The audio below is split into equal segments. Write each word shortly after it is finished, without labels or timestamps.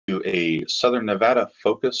to a Southern Nevada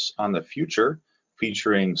Focus on the Future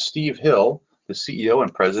featuring Steve Hill, the CEO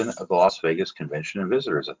and president of the Las Vegas Convention and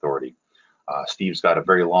Visitors Authority. Steve's got a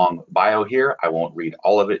very long bio here. I won't read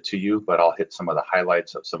all of it to you, but I'll hit some of the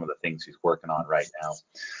highlights of some of the things he's working on right now.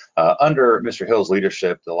 Under Mr. Hill's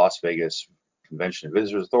leadership, the Las Vegas Convention and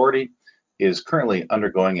Visitors Authority is currently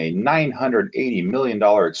undergoing a $980 million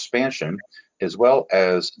expansion, as well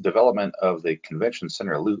as development of the Convention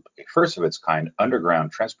Center Loop, a first of its kind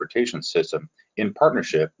underground transportation system in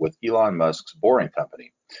partnership with Elon Musk's Boring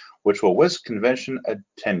Company, which will whisk convention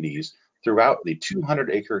attendees throughout the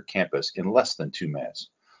 200-acre campus in less than 2 minutes.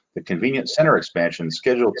 The Convenience Center expansion,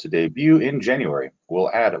 scheduled to debut in January,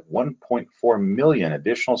 will add 1.4 million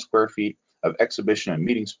additional square feet of exhibition and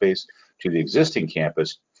meeting space to the existing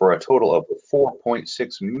campus for a total of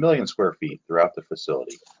 4.6 million square feet throughout the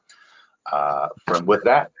facility. With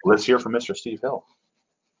that, let's hear from Mr. Steve Hill.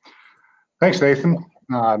 Thanks, Nathan.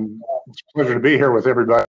 It's a pleasure to be here with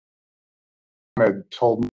everybody. Had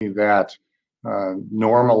told me that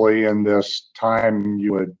normally in this time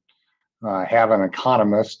you would have an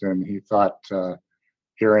economist, and he thought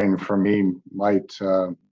hearing from me might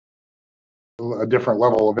a different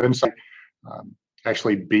level of insight.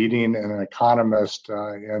 Actually beating an economist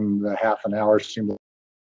in the half an hour seemed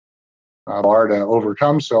a bar to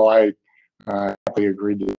overcome, so I happily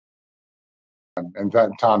agreed to. And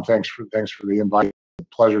that, Tom, thanks for the invite. It's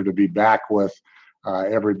a pleasure to be back with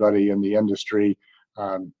everybody in the industry.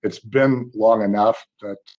 It's been long enough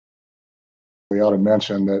that we ought to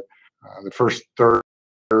mention that the first third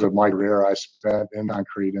of my career I spent in the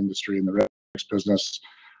concrete industry in the ready-mix business,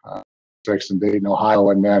 in Dayton, Ohio,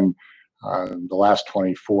 and then the last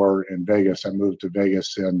 24 in Vegas. I moved to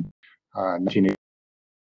Vegas in 1980.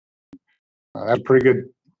 That's a pretty good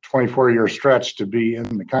 24-year stretch to be in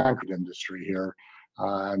the concrete industry here.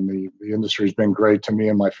 And the industry's been great to me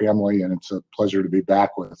and my family, and it's a pleasure to be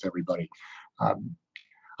back with everybody. I'm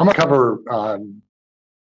going to cover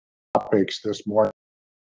topics this morning.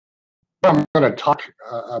 I'm going to talk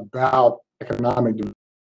about economic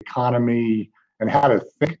economy and how to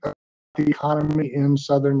think about the economy in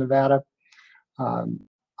Southern Nevada. I'm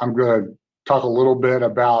going to talk a little bit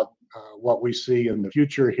about what we see in the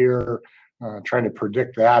future here. Trying to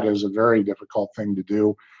predict that is a very difficult thing to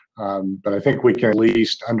do, but I think we can at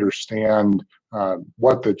least understand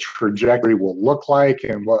what the trajectory will look like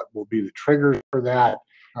and what will be the triggers for that.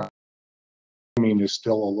 Is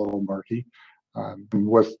still a little murky.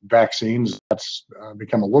 With vaccines, that's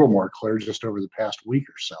become a little more clear just over the past week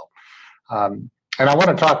or so. And I want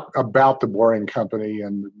to talk about the Boring Company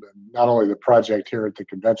and not only the project here at the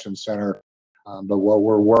Convention Center, but what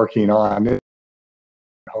we're working on,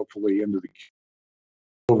 hopefully into the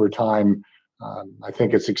over time. I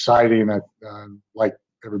think it's exciting. Like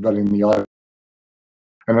everybody in the audience,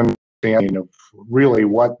 and understanding of really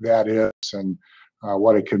what that is and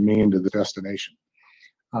what it could mean to the destination.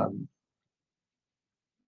 A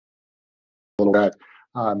little bit.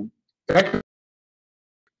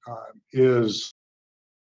 Is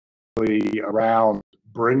really around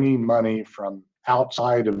bringing money from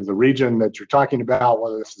outside of the region that you're talking about,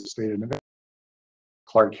 whether it's the state of Nevada,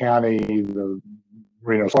 Clark County, the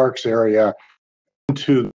Reno Sparks area,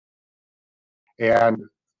 into, and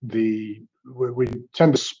we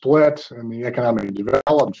tend to split in the economic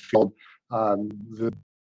development field into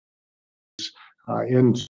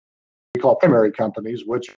we call primary companies,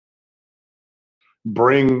 which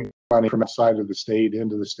bring money from outside of the state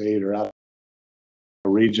into the state or out of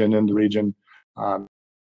the region into the region. And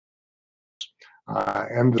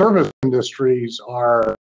the service industries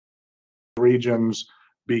are regions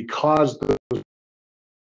because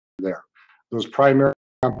those primary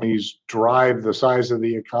companies drive the size of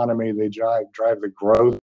the economy, they drive the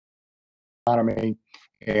growth of the economy,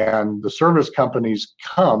 and the service companies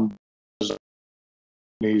come as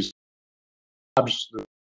these jobs that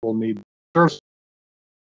will need service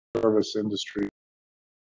industry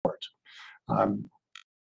support.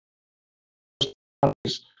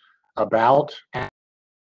 About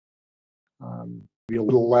be a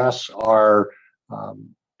little less are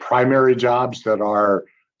primary jobs that are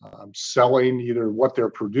selling either what they're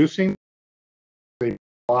producing, they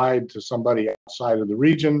provide to somebody outside of the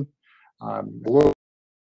region, a little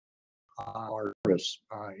are service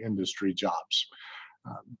industry jobs.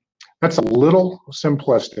 That's a little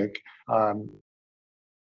simplistic.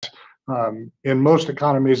 In most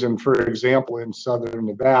economies, and for example, in Southern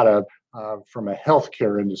Nevada, from a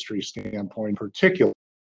healthcare industry standpoint in particular,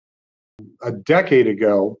 a decade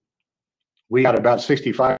ago, we had about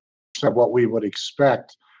 65% of what we would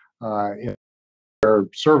expect in our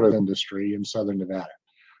service industry in Southern Nevada.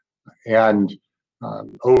 And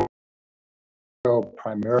over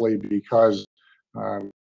primarily because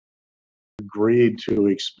agreed to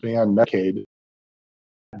expand Medicaid,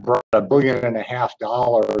 brought $1.5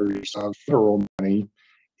 billion of federal money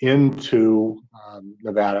into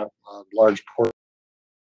Nevada, a large portion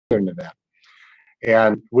of Nevada.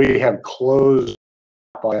 And we have closed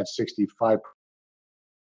by at 65%.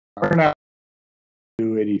 We're now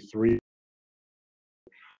 283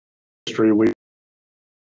 industry. We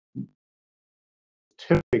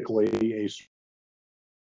typically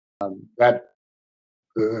that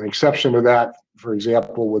an exception to that, for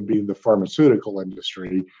example, would be the pharmaceutical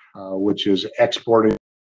industry, which is exporting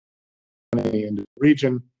money into the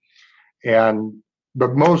region,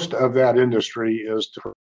 but most of that industry is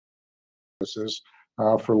to services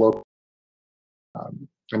for local.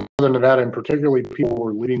 In Southern Nevada, and particularly, people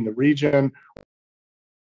were leaving the region.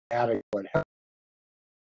 Adequate help.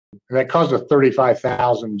 And that caused a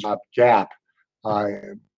 35,000 job gap.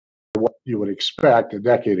 What you would expect a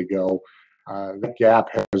decade ago, that gap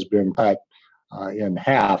has been cut in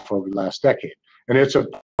half over the last decade, and it's a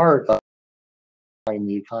part of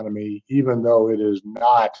the economy, even though it is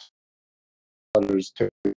not others to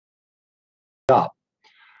up.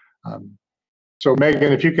 So,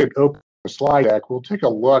 Megan, if you could open the slide deck, we'll take a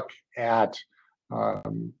look at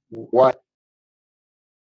what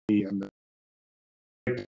the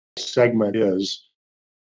segment is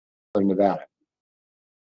in Nevada.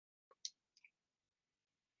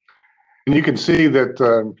 And you can see that,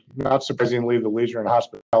 not surprisingly, the leisure and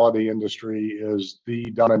hospitality industry is the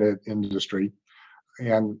dominant industry.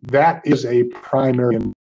 And that is a primary,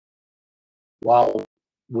 while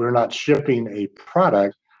we're not shipping a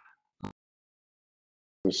product to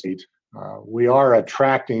the state, we are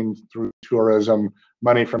attracting through tourism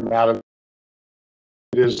money from out of.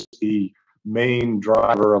 It is the main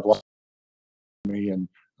driver of economy, and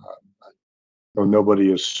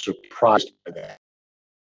nobody is surprised by that.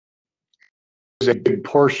 It's a big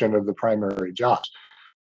portion of the primary jobs.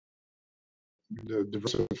 The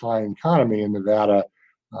diversifying economy in Nevada,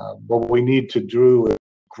 what we need to do is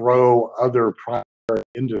grow other primary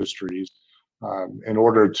industries in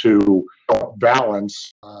order to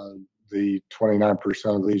balance the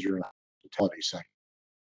 29% of leisure and hospitality sector.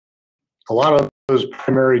 A lot of those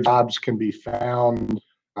primary jobs can be found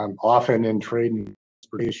often in trade and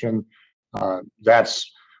transportation.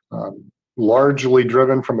 That's largely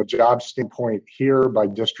driven from a job standpoint here by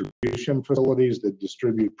distribution facilities that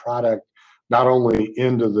distribute product not only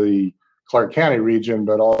into the Clark County region,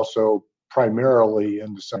 but also primarily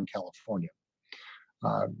into Southern California.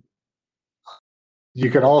 You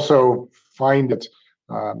can also find it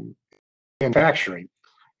manufacturing,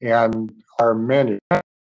 and our manufacturing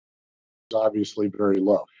is obviously very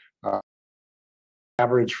low.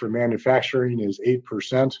 Average for manufacturing is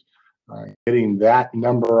 8%. Getting that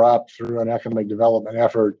number up through an economic development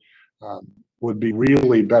effort would be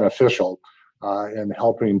really beneficial in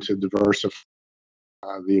helping to diversify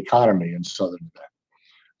the economy in Southern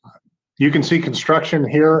Nevada. You can see construction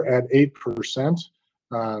here at 8%.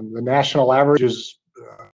 The national average is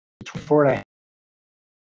 4.5%.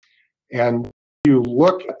 And if you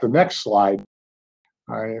look at the next slide,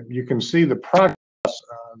 you can see the progress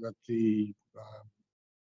that the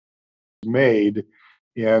made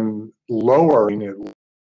in lowering it,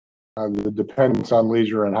 the dependence on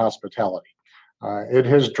leisure and hospitality. It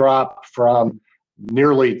has dropped from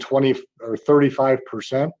nearly 20 or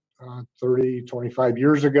 35% 25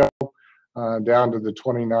 years ago down to the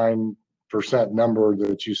 29% number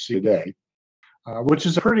that you see today, which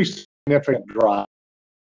is a pretty significant drop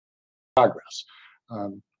in progress.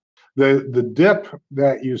 The dip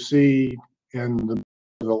that you see in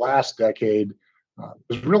the last decade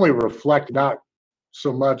is really reflect not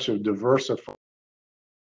so much of diversifying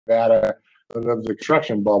Nevada, but of the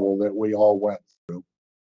construction bubble that we all went through.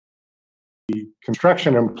 The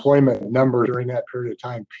construction employment number during that period of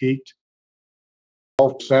time peaked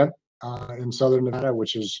 12% in Southern Nevada,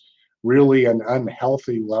 which is really an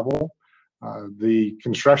unhealthy level. The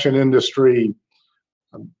construction industry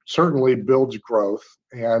certainly builds growth,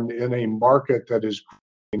 and in a market that is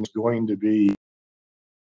going to be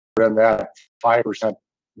in that 5%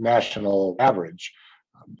 national average,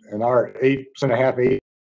 and our 8.5%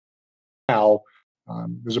 now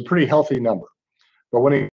is a pretty healthy number. But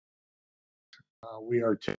when we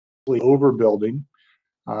are typically overbuilding,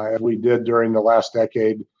 as we did during the last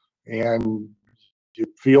decade, and you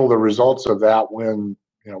feel the results of that when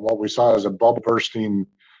what we saw as a bubble bursting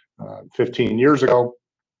 15 years ago,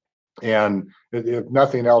 and if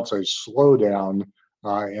nothing else, a slowdown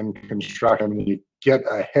in construction. You get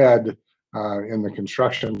ahead in the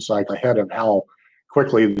construction cycle, ahead of how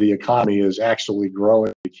quickly the economy is actually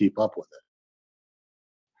growing to keep up with it.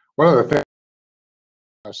 One of the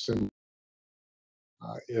things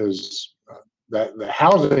is that the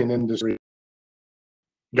housing industry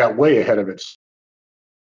got way ahead of its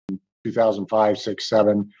 2005, 6,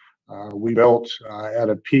 7. We built at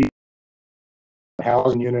a peak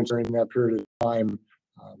housing units during that period of time.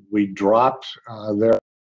 We dropped there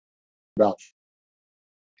about.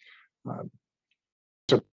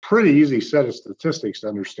 It's a pretty easy set of statistics to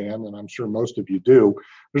understand, and I'm sure most of you do.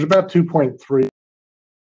 There's about 2.3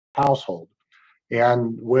 household,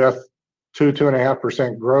 and with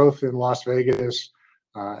 2.5% growth in Las Vegas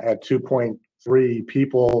at 2.3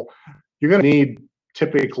 people, you're going to need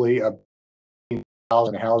typically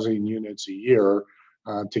 1,000 housing units a year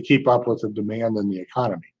to keep up with the demand in the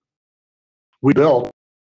economy. We built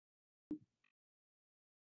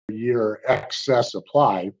a year excess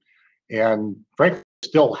supply, and frankly,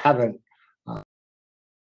 still haven't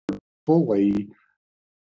fully.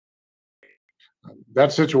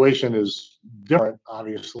 That situation is different,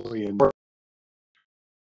 obviously, and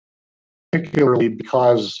particularly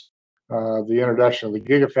because the introduction of the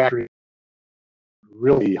Gigafactory,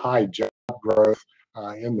 really high job growth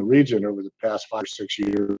in the region over the past 5 or 6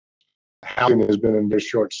 years. Housing has been in very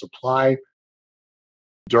short supply.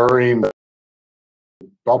 During the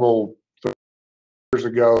bubble 30 years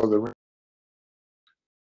ago, the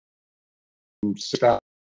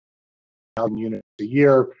 6,000 units a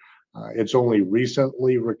year. It's only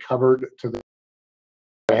recently recovered to that.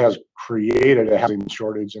 It has created a housing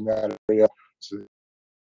shortage in that area.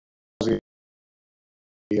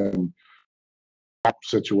 And that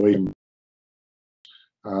situation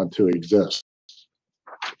to exist.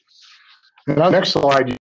 And on the next slide,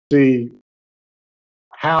 you see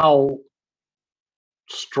how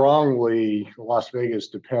strongly Las Vegas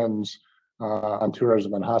depends on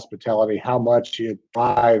tourism and hospitality, how much it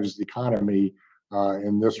drives the economy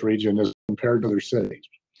in this region as compared to other cities.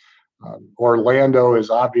 Orlando is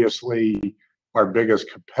obviously our biggest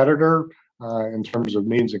competitor in terms of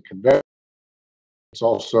means of conveyance. It's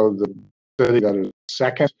also the city that is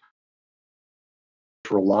second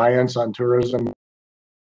reliance on tourism, and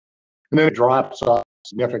then it drops off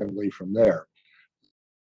significantly from there.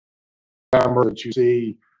 The number that you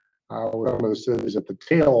see with some of the cities at the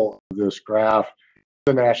tail of this graph,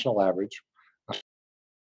 the national average,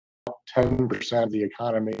 10% of the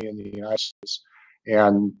economy in the United States,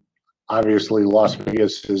 and obviously Las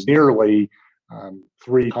Vegas is nearly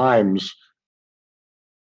 3 times.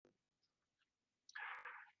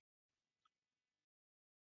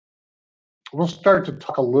 We'll start to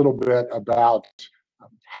talk a little bit about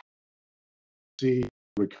the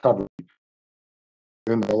recovery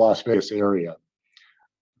in the Las Vegas area.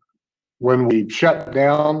 When we shut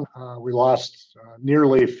down, we lost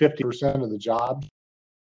nearly 50% of the jobs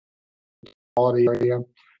in the quality area.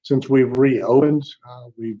 Since we've reopened,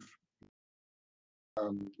 we've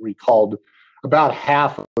recalled about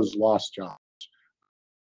half of those lost jobs.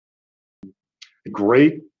 A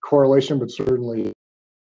great correlation, but certainly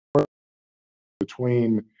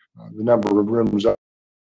between the number of rooms,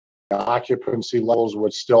 occupancy levels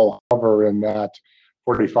would still hover in that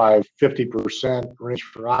 45-50% range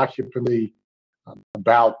for occupancy.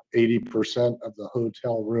 About 80% of the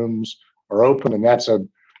hotel rooms are open, and that's a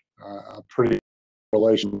pretty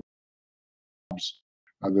relation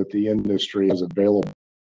that the industry has available.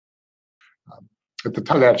 At the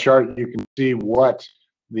top of that chart, you can see what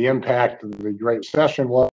the impact of the Great Recession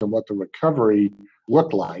was and what the recovery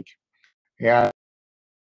looked like. And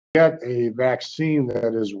get a vaccine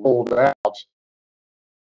that is rolled out,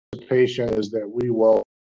 anticipation is that we will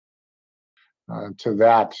to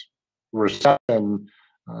that recession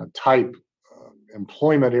type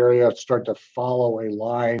employment area start to follow a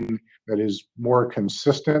line that is more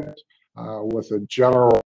consistent with a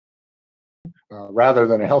general rather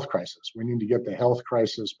than a health crisis. We need to get the health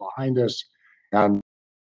crisis behind us and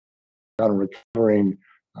on recovering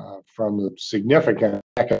from the significant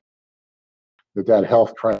that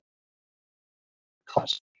health crisis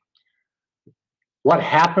costs. What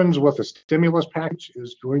happens with a stimulus package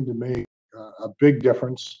is going to make a big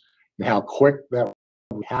difference in how quick that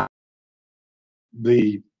will happen.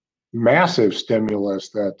 The massive stimulus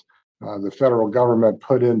that the federal government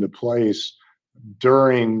put into place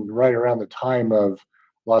right around the time of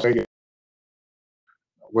Las Vegas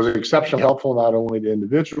was exceptionally helpful, not only to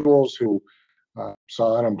individuals who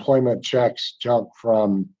saw unemployment checks jump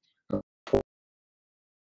from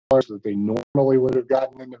that they normally would have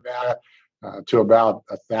gotten in Nevada to about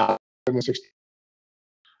 $1,060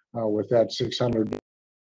 with that 600.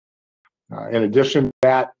 In addition to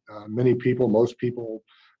that, most people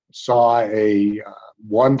saw a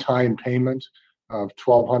one-time payment of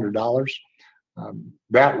 $1,200.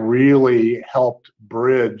 That really helped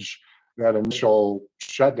bridge that initial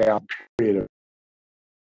shutdown period.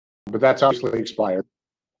 But that's obviously expired.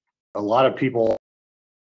 A lot of people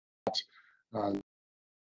at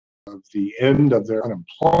the end of their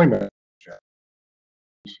unemployment,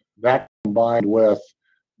 that combined with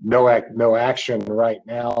no action right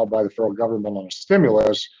now by the federal government on a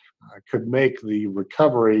stimulus could make the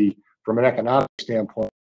recovery from an economic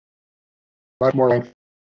standpoint much more lengthy.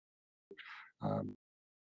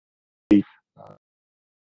 The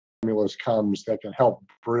stimulus comes that can help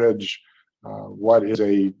bridge what is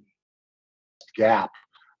a gap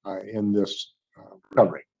in this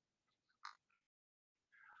recovery.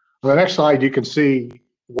 On the next slide, you can see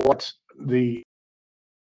what the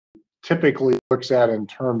typically looks at in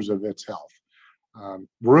terms of its health.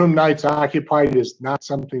 Room nights occupied is not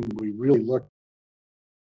something we really look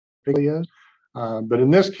at, but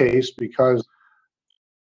in this case, because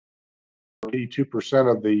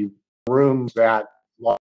 82% of the rooms that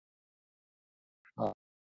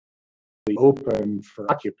open for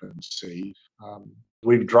occupancy,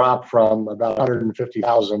 we've dropped from about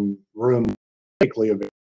 150,000 rooms likely available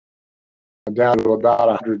down to about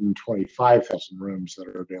 125,000 rooms that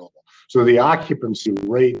are available. So the occupancy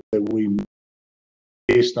rate that we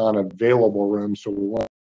based on available rooms, so we want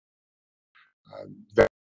that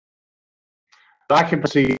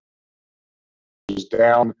occupancy is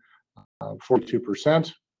down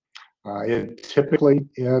 42%. It typically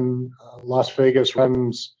in Las Vegas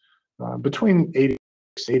runs between 86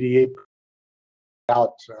 and 88,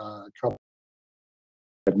 about a couple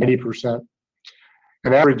at 90%.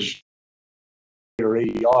 An average or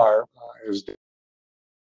ADR is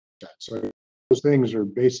so those things are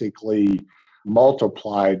basically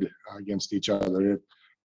multiplied against each other.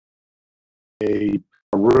 A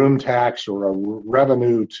room tax or a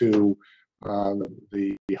revenue to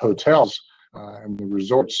the hotels and the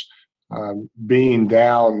resorts being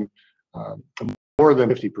down more than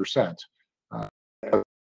 50%.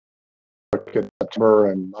 Look at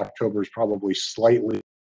September and October is probably slightly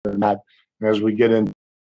than that. And as we get into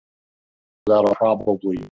that'll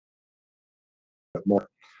probably more.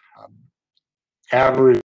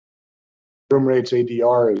 Average room rates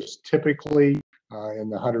ADR is typically in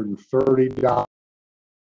the $130.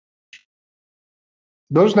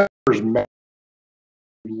 Those numbers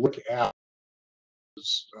look at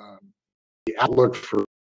the outlook for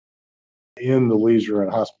in the leisure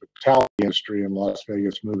and hospitality industry in Las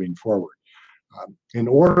Vegas moving forward. In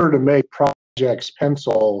order to make projects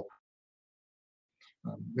pencil,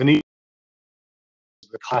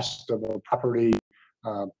 the cost of a property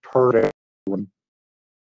per day.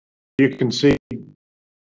 You can see it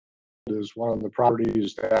is one of the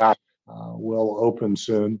properties that will open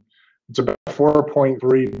soon. It's about 4.3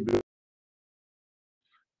 billion.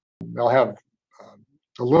 They'll have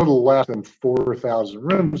a little less than 4,000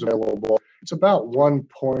 rooms available. It's about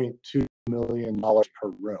 $1.2 million per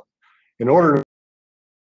room. In order to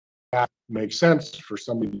that make sense for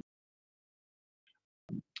somebody,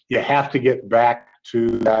 you have to get back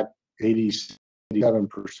to that 87%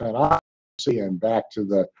 occupancy and back to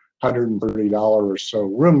the $130 or so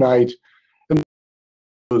room night, and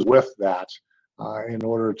goes with that in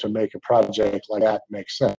order to make a project like that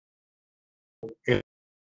make sense.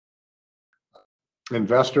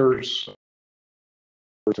 Investors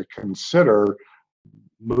to consider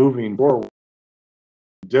moving forward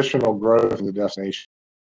additional growth in the destination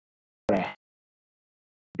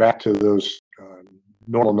back to those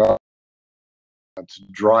normal numbers to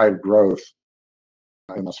drive growth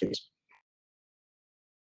in Las Vegas.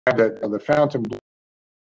 The Fontainebleau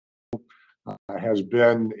has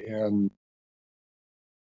been in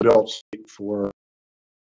built state for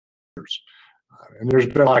years, and there's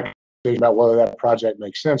been a lot of conversation about whether that project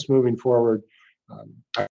makes sense moving forward.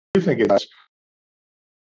 I do think it does.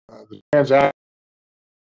 The transaction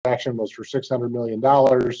was for $600 million.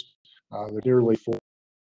 There's nearly 4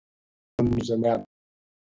 rooms in that.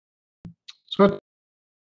 So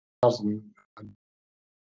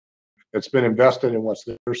it's been invested in what's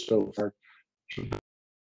there so far.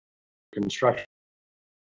 Construction.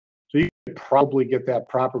 So you could probably get that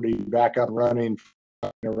property back up running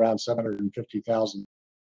around $750,000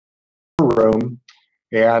 per room,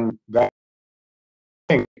 and that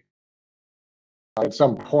thing at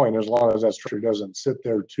some point, as long as that structure doesn't sit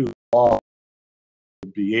there too long,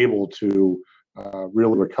 be able to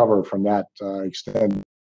really recover from that extent.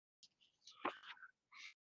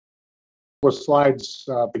 With slides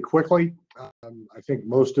pretty quickly. I think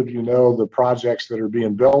most of you know the projects that are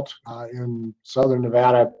being built in Southern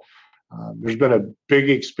Nevada. There's been a big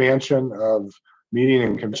expansion of meeting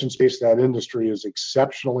and convention space. That industry is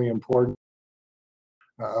exceptionally important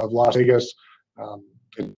of Las Vegas.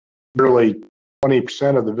 Nearly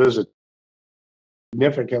 20% of the visit,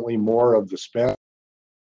 significantly more of the spend.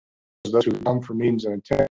 Those who come for meetings and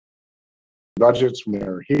attend budgets when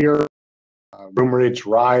they're here. Room rates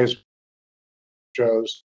rise.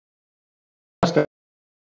 Shows.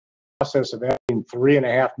 Process of adding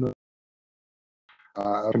 3.5 million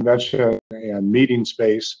convention and meeting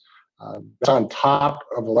space. That's on top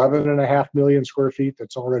of 11.5 million square feet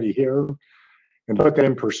that's already here. And to put that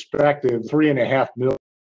in perspective, 3.5 million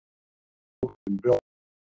built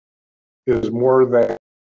is more than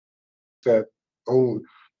that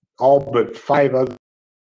all but 5 other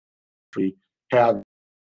have.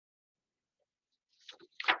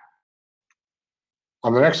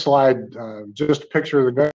 On the next slide, just a picture of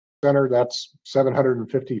the convention center. That's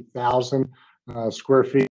 750,000 square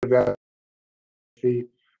feet of that. We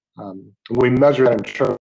measure that in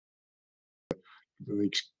terms of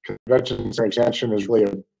the convention center extension is really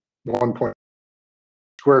a 1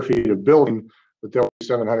 square feet of building, but there'll be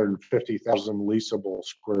 750,000 leasable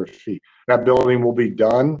square feet. That building will be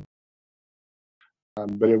done,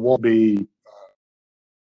 but it won't be.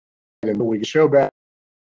 And we can show back.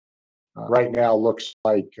 Right now, looks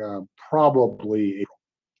like probably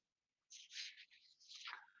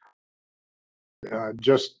April.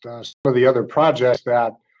 Just some of the other projects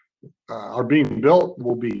that are being built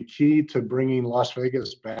will be key to bringing Las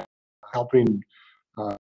Vegas back, helping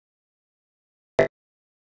the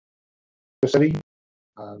city.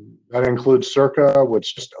 That includes Circa,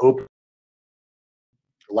 which just opened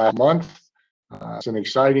last month. It's an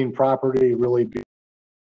exciting property, really big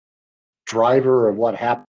driver of what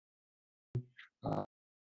happened.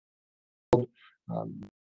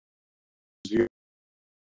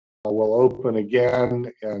 Will open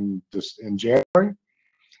again in January,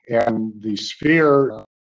 and the Sphere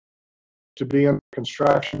to be in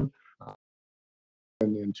construction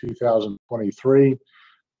in 2023.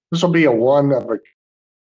 This will be a one of a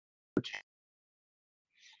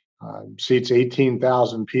seats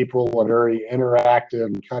 18,000 people in a very interactive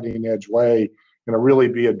and cutting edge way. Going to really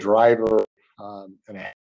be a driver and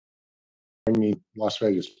bringing Las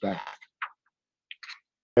Vegas back.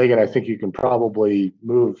 Megan, I think you can probably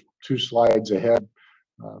move 2 slides ahead.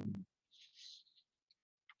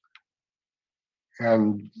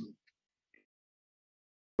 And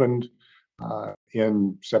opened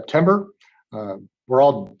in September. We're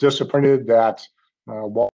all disappointed that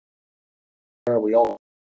we all,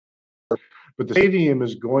 but the stadium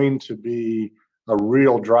is going to be a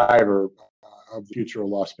real driver of the future of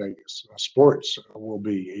Las Vegas. Sports will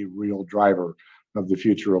be a real driver of the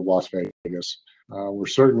future of Las Vegas. We're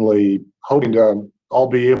certainly hoping to all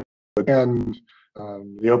be able to attend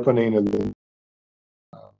the opening of the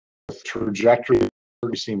trajectory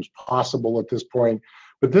seems possible at this point.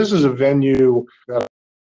 But this is a venue that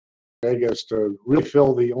Vegas to really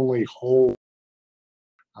fill the only hole.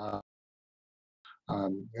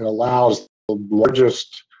 It allows the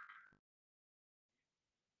largest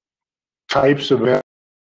types of events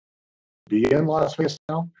to be in Las Vegas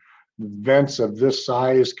now. Events of this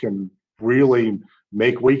size can really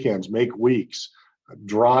make weekends, make weeks,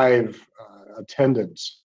 drive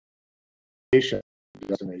attendance,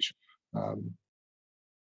 destination.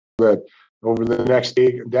 That over the next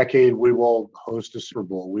decade, we will host a Super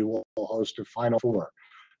Bowl. We will host a Final Four.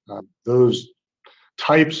 Those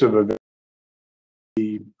types of events,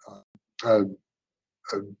 a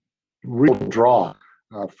real draw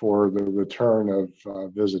for the return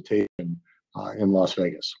of visitation in Las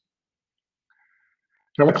Vegas.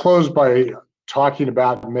 I'm going to close by talking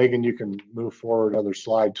about, Megan, you can move forward another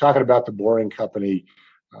slide, talking about the Boring Company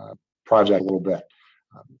project a little bit.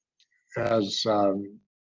 As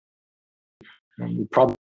we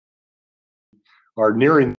probably are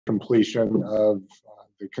nearing completion of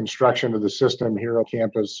the construction of the system here on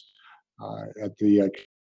campus at the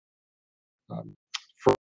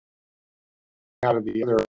out of the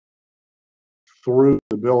other through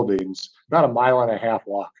the buildings, about 1.5 mile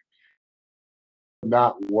walk.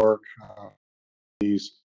 Not work. The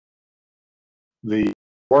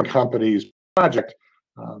Boring Company's project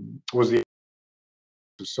was the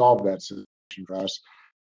to solve that situation for us,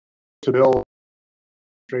 to build a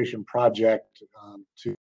demonstration project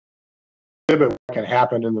to exhibit what can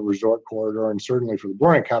happen in the resort corridor, and certainly for the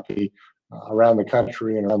Boring Company around the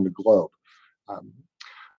country and around the globe.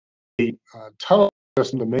 The tunnel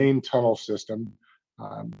system, the main tunnel system,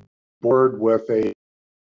 bored with a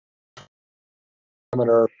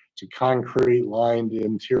perimeter, it's a concrete lined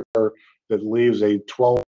interior that leaves a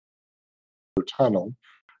 12 tunnel.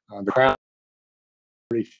 The crown,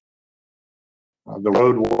 the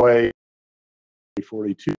roadway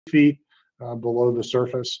 42 feet, below the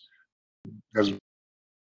surface. As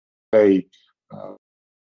a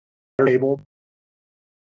table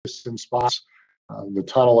in spots. The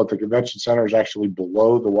tunnel at the convention center is actually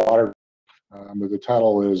below the water, but the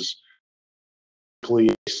tunnel is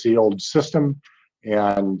a sealed system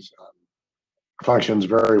and functions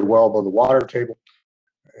very well below the water table.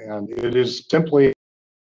 And it is simply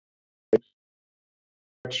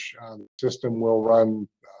which system will run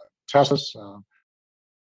Teslas,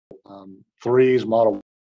 3s, Model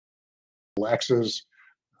X's,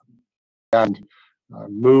 and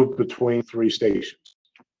move between 3 stations.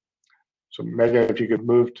 So Megan, if you could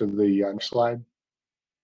move to the next slide.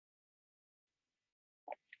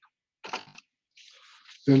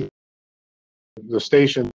 Then the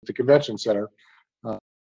station at the convention center,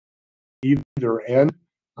 either end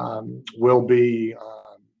will be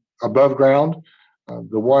above ground.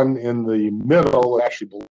 The one in the middle is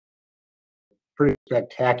actually a pretty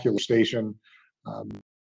spectacular station.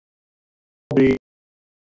 Be,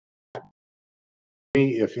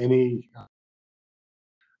 if any,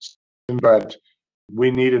 but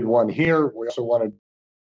we needed one here. We also wanted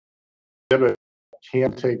it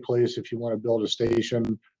can take place if you want to build a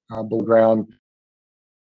station below ground.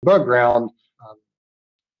 Above ground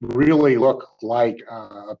really look like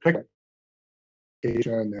a pickup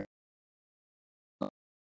station.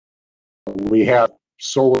 We have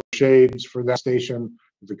solar shades for that station.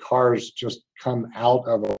 The cars just come out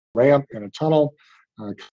of a ramp in a tunnel,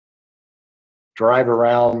 drive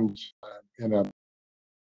around in a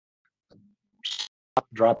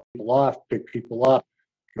drop people off, pick people up,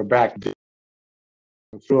 go back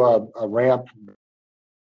through a ramp.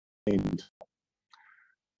 And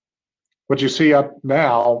what you see up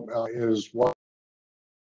now is what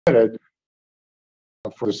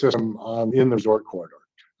for the system in the resort corridor.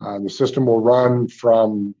 The system will run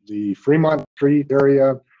from the Fremont Street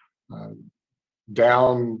area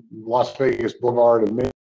down Las Vegas Boulevard and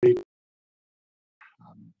Main Street,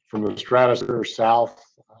 from the Stratosphere south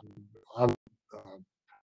on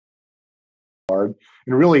Boulevard,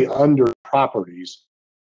 and really under properties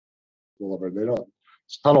Boulevard. They don't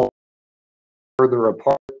tunnel further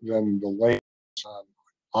apart than the lanes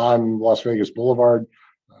on Las Vegas Boulevard,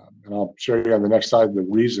 and I'll show you on the next slide the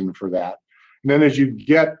reason for that. And then as you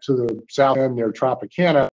get to the south end near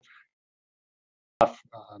Tropicana,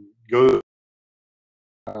 goes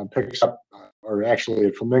picks up, or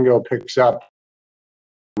actually Flamingo picks up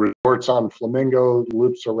resorts on Flamingo,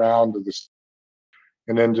 loops around to the,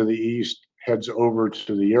 and then to the east, heads over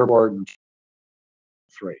to the airport. And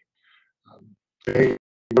 3. Okay,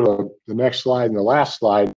 go to the next slide and the last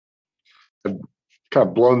slide. I've kind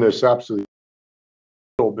of blown this up so it's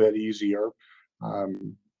a little bit easier.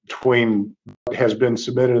 Between what has been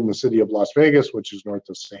submitted in the city of Las Vegas, which is north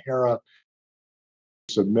of Sahara,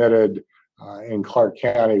 submitted in Clark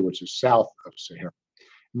County, which is south of Sahara.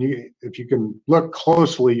 And if you can look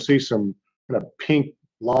closely, you see some kind of pink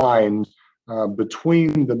lines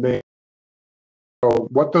between the main. So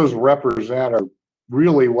what those represent are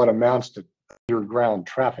really what amounts to underground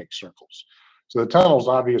traffic circles. So the tunnels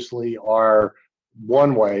obviously are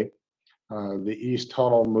one way, the east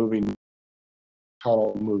tunnel moving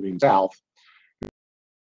south.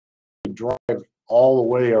 To drive all the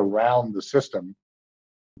way around the system,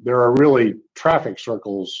 there are really traffic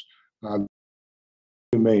circles, 2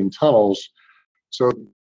 main tunnels. So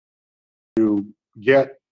to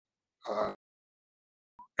get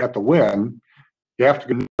at the Wynn, you have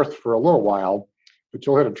to go north for a little while, but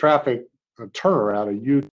you'll hit a turnaround,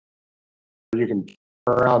 you can turn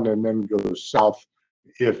around and then go south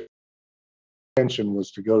if intention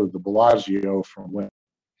was to go to the Bellagio from Wynn.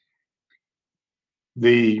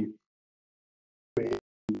 The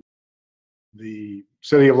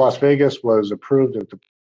city of Las Vegas was approved at the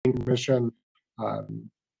commission.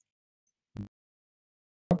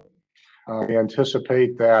 We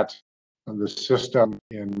anticipate that the system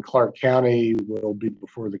in Clark County will be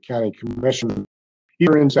before the county commission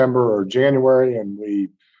either in December or January, and we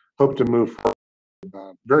hope to move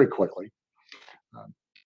forward very quickly.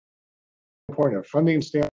 From a funding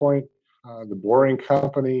standpoint, the boring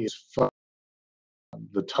company is funding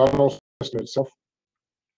the tunnel system itself.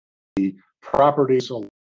 The properties along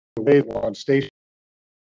the way on station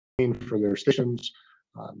for their stations,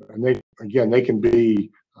 and they can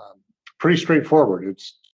be pretty straightforward.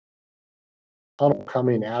 It's a tunnel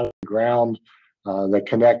coming out of the ground that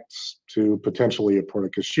connects to potentially a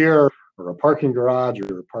porte-cochere or a parking garage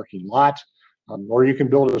or a parking lot, or you can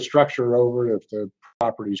build a structure over it if the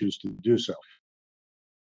property chooses to do so.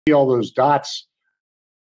 See all those dots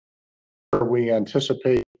where we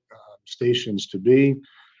anticipate stations to be.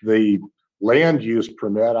 The land use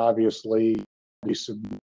permit obviously be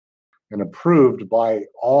submitted and approved by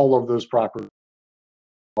all of those properties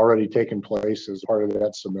already taken place as part of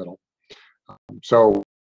that submittal. So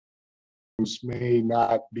may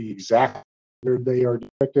not be exactly where they are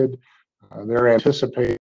depicted. They're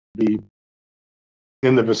anticipated to be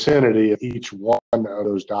in the vicinity of each one of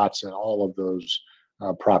those dots in all of those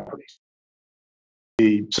properties.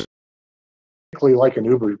 Basically, like an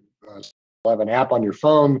Uber, you'll have an app on your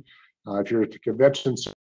phone. If you're at the convention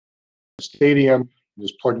center, stadium, you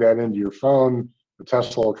just plug that into your phone. The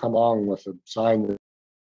Tesla will come on with a sign that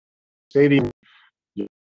stadium.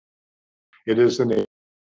 It is the name. You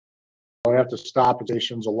don't have to stop at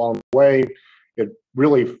stations along the way. It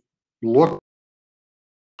really looks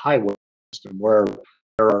highway system where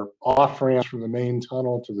there are off ramps from the main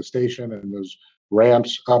tunnel to the station and those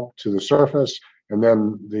ramps up to the surface, and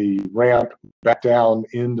then the ramp back down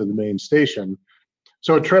into the main station.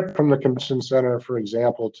 So a trip from the convention center, for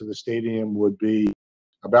example, to the stadium would be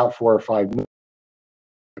about 4 or 5 minutes.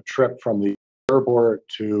 A trip from the airport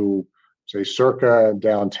to, say, Circa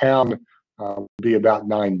downtown would be about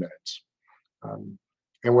 9 minutes.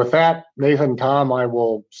 And with that, Nathan, Tom, I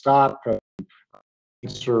will stop and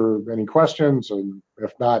answer any questions, and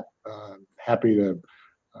if not, happy to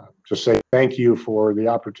just say thank you for the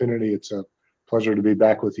opportunity. It's a pleasure to be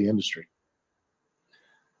back with the industry.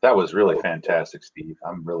 That was really fantastic, Steve.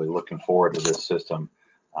 I'm really looking forward to this system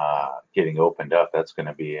getting opened up. That's going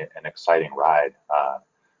to be an exciting ride.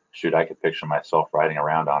 Shoot, I could picture myself riding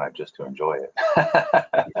around on it just to enjoy it.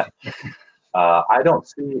 I don't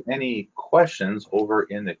see any questions over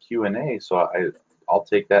in the Q&A, so I'll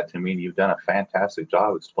take that to mean you've done a fantastic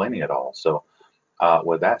job explaining it all. So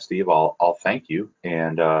with that, Steve, I'll thank you,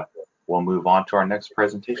 and we'll move on to our next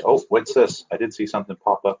presentation. Oh, what's this? I did see something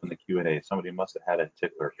pop up in the Q&A. Somebody must have had a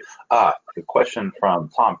tickler. The question from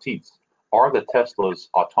Tom Tietz: are the Teslas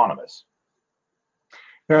autonomous?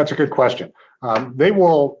 Yeah, that's a good question.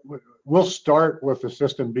 We'll start with the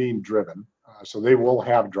system being driven, so they will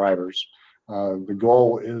have drivers. The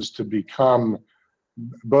goal is to become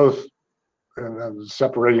both,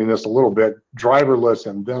 separating this a little bit, driverless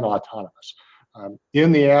and then autonomous.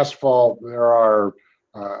 In the asphalt, there are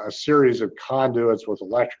a series of conduits with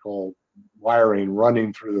electrical wiring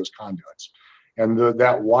running through those conduits. And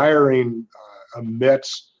that wiring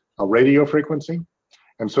emits a radio frequency.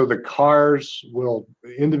 And so the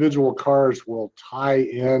individual cars will tie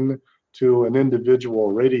in to an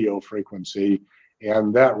individual radio frequency,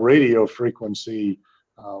 and that radio frequency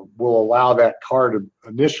will allow that car to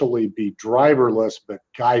initially be driverless but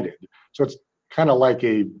guided. So it's kind of like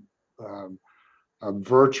a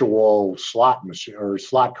virtual slot machine or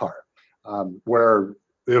slot car, where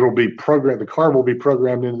it'll be programmed. The car will be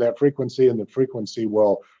programmed into that frequency, and the frequency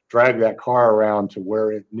will drag that car around to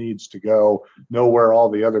where it needs to go, know where all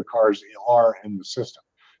the other cars are in the system.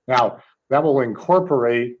 Now, that will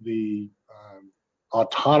incorporate the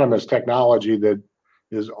autonomous technology that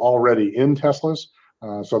is already in Teslas.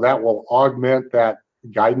 So that will augment that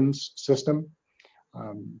guidance system.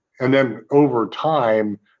 And then over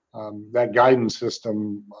time, that guidance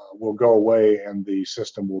system will go away and the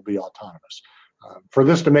system will be autonomous. For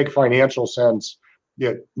this to make financial sense,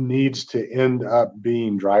 it needs to end up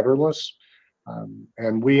being driverless.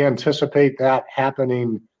 And we anticipate that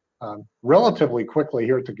happening relatively quickly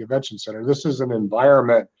here at the convention center. This is an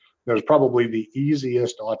environment that is probably the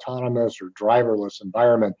easiest autonomous or driverless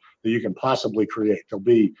environment that you can possibly create. There'll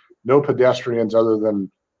be no pedestrians other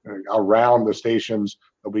than around the stations.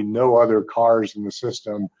 There'll be no other cars in the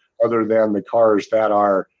system other than the cars that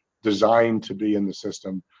are designed to be in the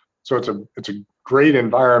system. So it's a great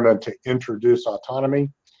environment to introduce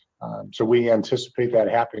autonomy. So we anticipate that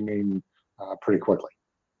happening pretty quickly.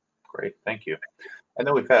 Great, thank you. And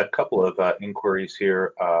then we've had a couple of inquiries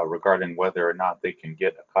here regarding whether or not they can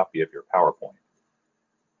get a copy of your PowerPoint.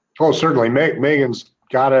 Oh, certainly. Megan's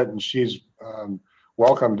got it, and she's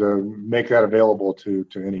welcome to make that available to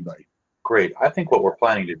anybody. Great. I think what we're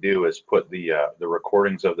planning to do is put the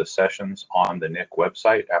recordings of the sessions on the NIC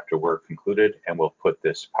website after we're concluded, and we'll put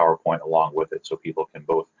this PowerPoint along with it so people can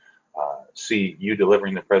both see you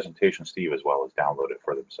delivering the presentation, Steve, as well as download it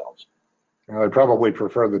for themselves. I'd probably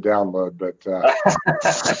prefer the download, but I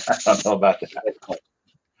don't know about that.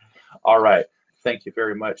 All right. Thank you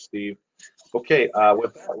very much, Steve. Okay,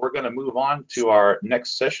 with that, we're going to move on to our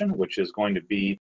next session, which is going to be